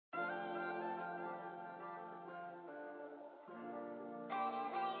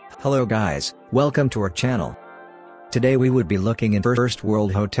Hello guys, welcome to our channel. Today we would be looking at First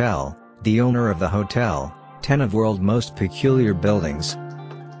World Hotel, the owner of the hotel, 10 of world's most peculiar buildings.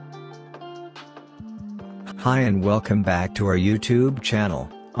 Hi and welcome back to our YouTube channel.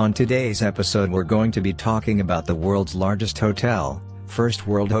 On today's episode we're going to be talking about the world's largest hotel, First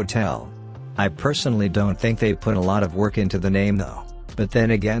World Hotel. I personally don't think they put a lot of work into the name though. But then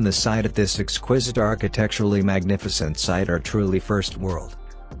again, the site at this exquisite architecturally magnificent site are truly first world.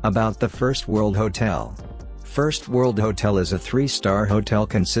 About the First World Hotel. First World Hotel is a 3-star hotel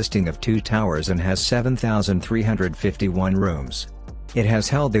consisting of 2 towers and has 7,351 rooms. It has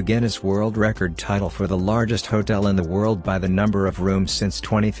held the Guinness World Record title for the largest hotel in the world by the number of rooms since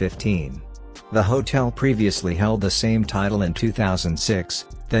 2015. The hotel previously held the same title in 2006,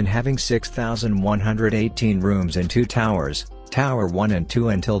 then having 6,118 rooms in 2 towers, Tower 1 and 2,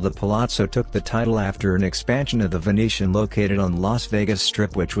 until the Palazzo took the title after an expansion of the Venetian located on Las Vegas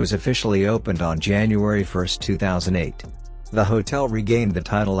Strip, which was officially opened on January 1, 2008. The hotel regained the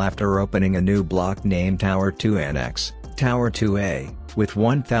title after opening a new block named Tower 2 Annex, Tower 2A, with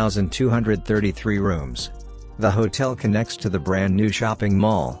 1,233 rooms. The hotel connects to the brand new shopping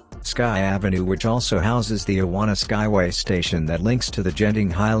mall, SkyAvenue, which also houses the Awana Skyway station that links to the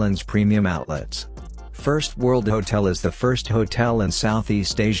Genting Highlands Premium Outlets. First World Hotel is the first hotel in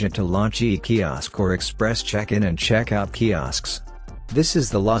Southeast Asia to launch E-Kiosk or express check-in and check-out kiosks. This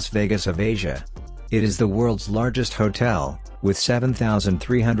is the Las Vegas of Asia. It is the world's largest hotel, with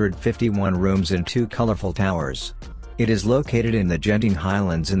 7,351 rooms in 2 colorful towers. It is located in the Genting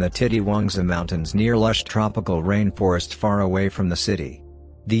Highlands in the Titiwangsa Mountains near lush tropical rainforest far away from the city.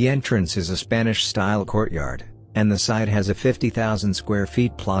 The entrance is a Spanish-style courtyard, and the site has a 50,000 square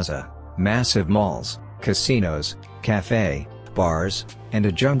feet plaza, massive malls, casinos, cafe, bars, and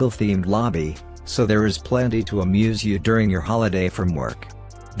a jungle-themed lobby, so there is plenty to amuse you during your holiday from work.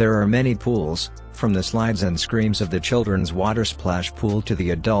 There are many pools, from the slides and screams of the children's water splash pool to the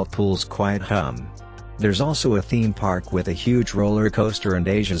adult pool's quiet hum. There's also a theme park with a huge roller coaster and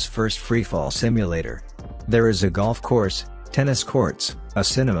Asia's first freefall simulator. There is a golf course, tennis courts, a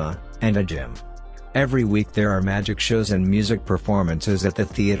cinema, and a gym. Every week there are magic shows and music performances at the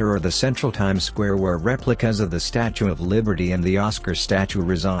theater or the central Times Square, where replicas of the Statue of Liberty and the Oscar statue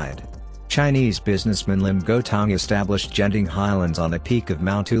reside. Chinese businessman Lim Gotong established Genting Highlands on the peak of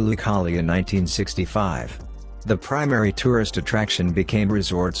Mount Ulukali in 1965. The primary tourist attraction became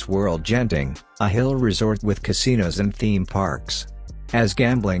Resorts World Genting, a hill resort with casinos and theme parks. As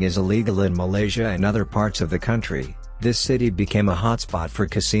gambling is illegal in Malaysia and other parts of the country, this city became a hotspot for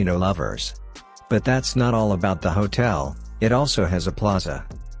casino lovers. But that's not all about the hotel, it also has a plaza.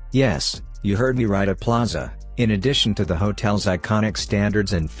 Yes, you heard me right, a plaza. In addition to the hotel's iconic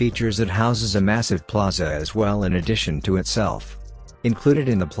standards and features, it houses a massive plaza as well in addition to itself. Included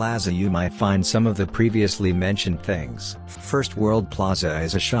in the plaza you might find some of the previously mentioned things. First World Plaza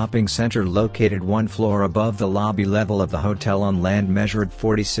is a shopping center located 1 floor above the lobby level of the hotel on land measured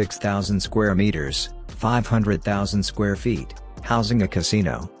 46,000 square meters, 500,000 square feet. Housing a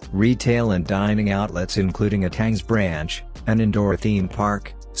casino, retail and dining outlets including a Tangs branch, an indoor theme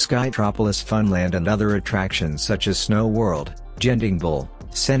park, Skytropolis Funland, and other attractions such as Snow World, Genting Bull,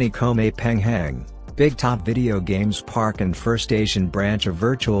 Senikome Penghang, Big Top Video Games Park, and First Asian branch of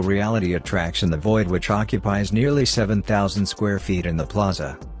virtual reality attraction The Void, which occupies nearly 7,000 square feet in the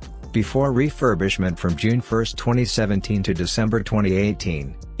plaza. Before refurbishment from June 1, 2017 to December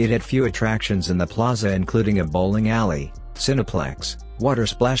 2018, it had few attractions in the plaza, including a bowling alley, Cineplex, water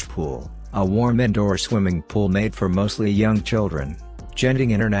splash pool, a warm indoor swimming pool made for mostly young children,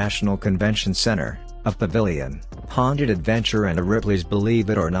 Genting International Convention Center, a pavilion, haunted adventure, and a Ripley's Believe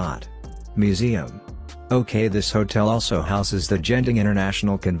It or Not museum. Okay, this hotel also houses the Genting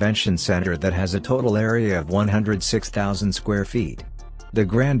International Convention Center that has a total area of 106,000 square feet. The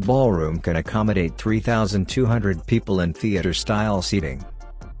Grand Ballroom can accommodate 3,200 people in theater-style seating.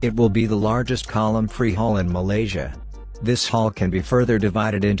 It will be the largest column-free hall in Malaysia. This hall can be further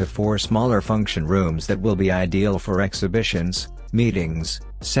divided into 4 smaller function rooms that will be ideal for exhibitions, meetings,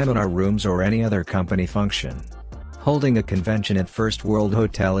 seminar rooms, or any other company function. Holding a convention at First World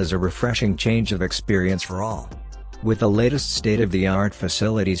Hotel is a refreshing change of experience for all. With the latest state-of-the-art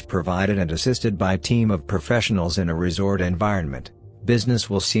facilities provided and assisted by a team of professionals in a resort environment, business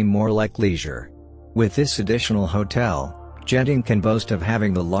will seem more like leisure. With this additional hotel, Genting can boast of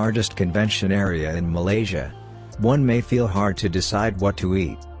having the largest convention area in Malaysia. One may feel hard to decide what to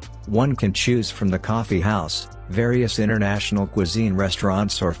eat. One can choose from the coffee house, various international cuisine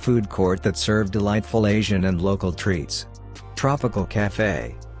restaurants, or food court that serve delightful Asian and local treats. Tropical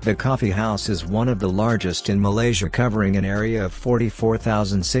Cafe, The coffee house is one of the largest in Malaysia, covering an area of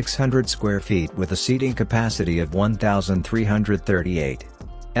 44,600 square feet with a seating capacity of 1,338.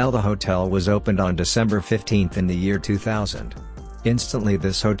 The hotel was opened on December 15 in the year 2000. Instantly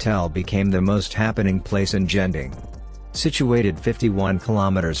this hotel became the most happening place in Genting. Situated 51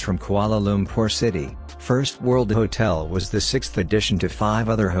 kilometers from Kuala Lumpur city, First World Hotel was the sixth addition to 5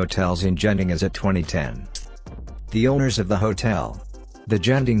 other hotels in Genting as of 2010. The owners of the hotel. The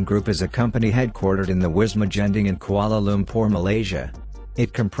Genting Group is a company headquartered in the Wisma Genting in Kuala Lumpur, Malaysia.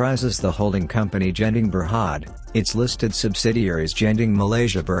 It comprises the holding company Genting Berhad, its listed subsidiaries Genting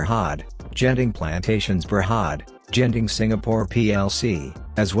Malaysia Berhad, Genting Plantations Berhad, Genting Singapore plc,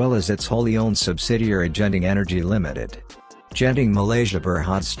 as well as its wholly owned subsidiary Genting Energy Limited. Genting Malaysia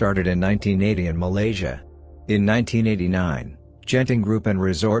Berhad started in 1980 in Malaysia. In 1989, Genting Group and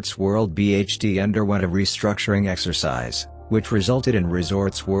Resorts World BHD underwent a restructuring exercise, which resulted in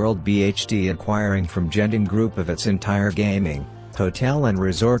Resorts World BHD acquiring from Genting Group of its entire gaming, hotel and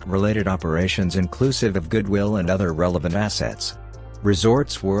resort-related operations inclusive of goodwill and other relevant assets.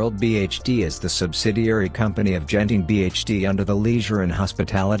 Resorts World BHD is the subsidiary company of Genting BHD under the Leisure and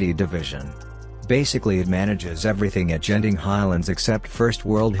Hospitality division. Basically it manages everything at Genting Highlands except First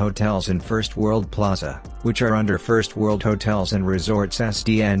World Hotels and First World Plaza, which are under First World Hotels and Resorts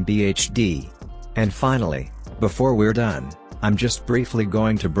SD and BHD. And finally, before we're done, I'm just briefly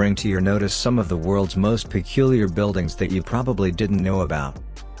going to bring to your notice some of the world's most peculiar buildings that you probably didn't know about.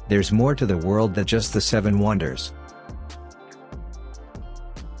 There's more to the world than just the 7 wonders.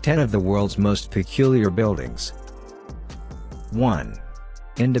 10 of the world's most peculiar buildings. 1.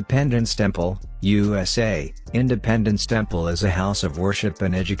 Independence Temple, USA. Independence Temple is a house of worship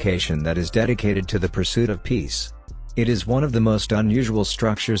and education that is dedicated to the pursuit of peace. It is one of the most unusual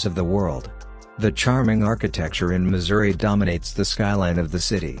structures of the world. The charming architecture in Missouri dominates the skyline of the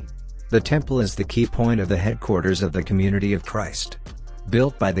city. The temple is the key point of the headquarters of the Community of Christ.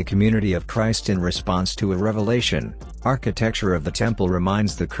 Built by the Community of Christ in response to a revelation, architecture of the temple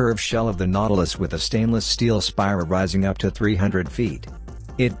reminds the curved shell of the Nautilus with a stainless steel spire rising up to 300 feet.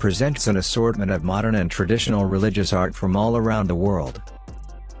 It presents an assortment of modern and traditional religious art from all around the world.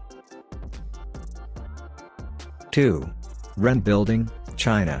 2. Ren Building,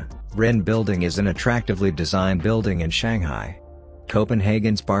 China. Ren Building is an attractively designed building in Shanghai.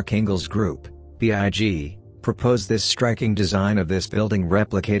 Copenhagen's Park Ingels Group, BIG, proposed this striking design of this building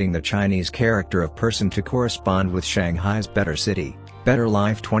replicating the Chinese character of person to correspond with Shanghai's Better City, Better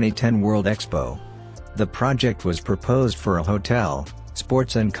Life 2010 World Expo. The project was proposed for a hotel,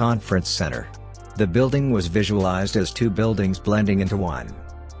 sports and conference center. The building was visualized as 2 buildings blending into one.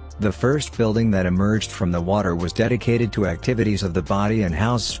 The first building that emerged from the water was dedicated to activities of the body and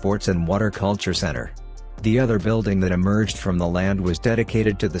housed Sports and Water Culture Center. The other building that emerged from the land was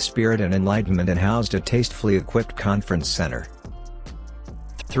dedicated to the spirit and enlightenment and housed a tastefully equipped conference center.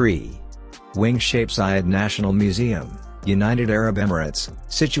 3. Wing Shape Zayed National Museum, United Arab Emirates,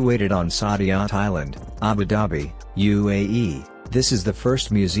 situated on Saadiyat Island, Abu Dhabi, UAE. This is the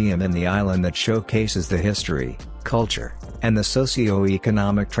first museum in the island that showcases the history, culture, and the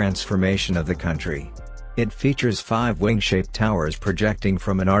socio-economic transformation of the country. It features 5 wing-shaped towers projecting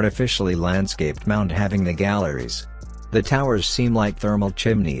from an artificially landscaped mound having the galleries. The towers seem like thermal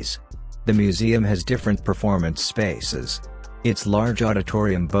chimneys. The museum has different performance spaces. Its large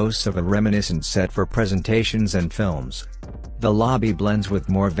auditorium boasts of a reminiscent set for presentations and films. The lobby blends with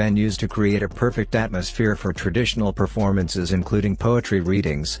more venues to create a perfect atmosphere for traditional performances including poetry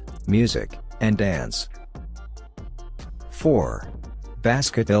readings, music, and dance. 4.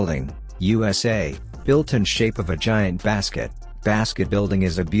 Basket Building, USA. Built in shape of a giant basket, basket building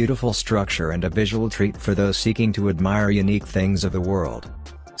is a beautiful structure and a visual treat for those seeking to admire unique things of the world.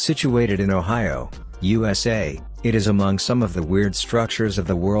 Situated in Ohio, USA, it is among some of the weird structures of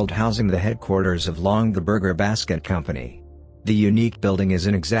the world, housing the headquarters of Long the Burger Basket Company. The unique building is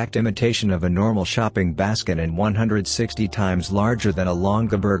an exact imitation of a normal shopping basket and 160 times larger than a Long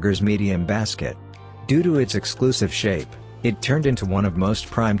the Burger's medium basket. Due to its exclusive shape, it turned into one of most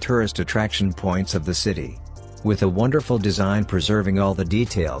prime tourist attraction points of the city. With a wonderful design preserving all the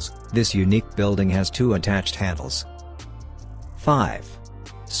details, this unique building has 2 attached handles. 5.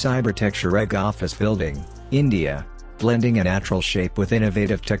 Cybertecture Egg Office Building, India. Blending a natural shape with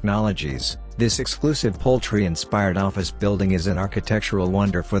innovative technologies, this exclusive poultry-inspired office building is an architectural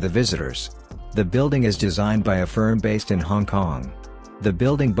wonder for the visitors. The building is designed by a firm based in Hong Kong. The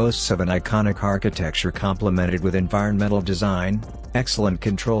building boasts of an iconic architecture complemented with environmental design, excellent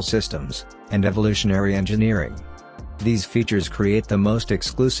control systems, and evolutionary engineering. These features create the most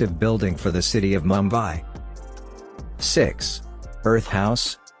exclusive building for the city of Mumbai. 6. Earth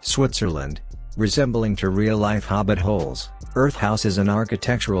House, Switzerland. Resembling to real-life hobbit holes, Earth House is an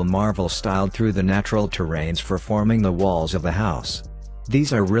architectural marvel styled through the natural terrains for forming the walls of the house.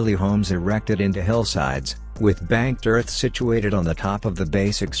 These are really homes erected into hillsides, with banked earth situated on the top of the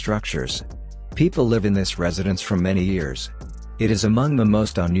basic structures. People live in this residence for many years. It is among the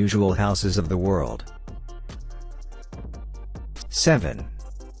most unusual houses of the world. 7.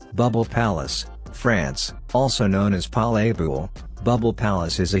 Bubble Palace, France, also known as Palazzo. Bubble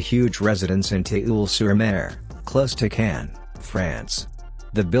Palace is a huge residence in Théoul-sur-Mer, close to Cannes, France.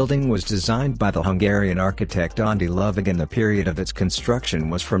 The building was designed by the Hungarian architect Andi Lovig, and the period of its construction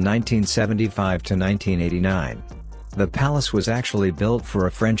was from 1975 to 1989. The palace was actually built for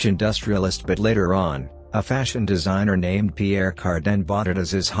a French industrialist, but later on, a fashion designer named Pierre Cardin bought it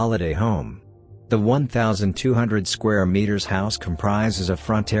as his holiday home. The 1,200 square meters house comprises a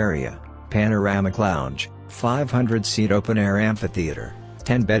front area, panoramic lounge, 500-seat open-air amphitheater,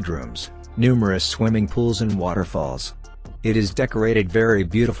 10 bedrooms, numerous swimming pools and waterfalls. It is decorated very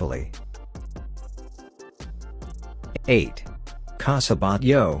beautifully. 8. Casa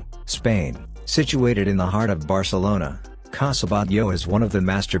Batlló, Spain. Situated in the heart of Barcelona, Casa Batlló is one of the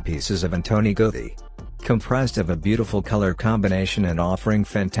masterpieces of Antoni Gaudí. Comprised of a beautiful color combination and offering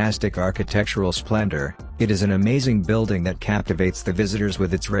fantastic architectural splendor, it is an amazing building that captivates the visitors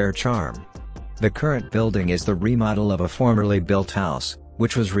with its rare charm. The current building is the remodel of a formerly built house,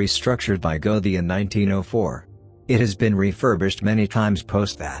 which was restructured by Gaudí in 1904. It has been refurbished many times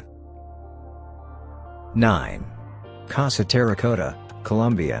post that. 9. Casa Terracotta,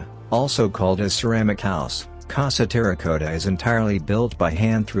 Colombia, also called as Ceramic House. Casa Terracotta is entirely built by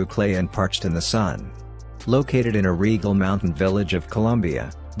hand through clay and parched in the sun. Located in a regal mountain village of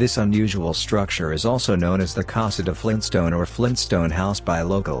Colombia, this unusual structure is also known as the Casa de Flintstone or Flintstone House by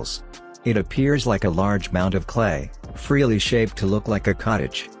locals. It appears like a large mound of clay, freely shaped to look like a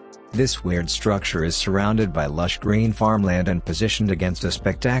cottage. This weird structure is surrounded by lush green farmland and positioned against a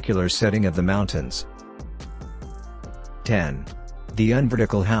spectacular setting of the mountains. 10. The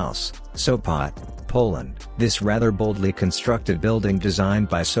Unvertical House, Sopot, Poland. This rather boldly constructed building designed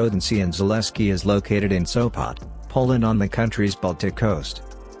by Sodensi and Zaleski is located in Sopot, Poland on the country's Baltic coast.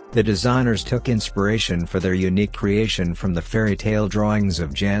 The designers took inspiration for their unique creation from the fairy tale drawings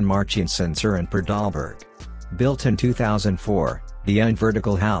of Jan Marcincenser and Per Dahlberg. Built in 2004, the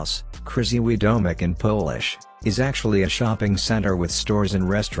Unvertical House, Krzywy Domek in Polish, is actually a shopping center with stores and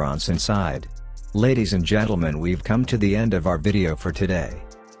restaurants inside. Ladies and gentlemen, we've come to the end of our video for today.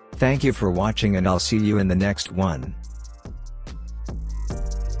 Thank you for watching, and I'll see you in the next one.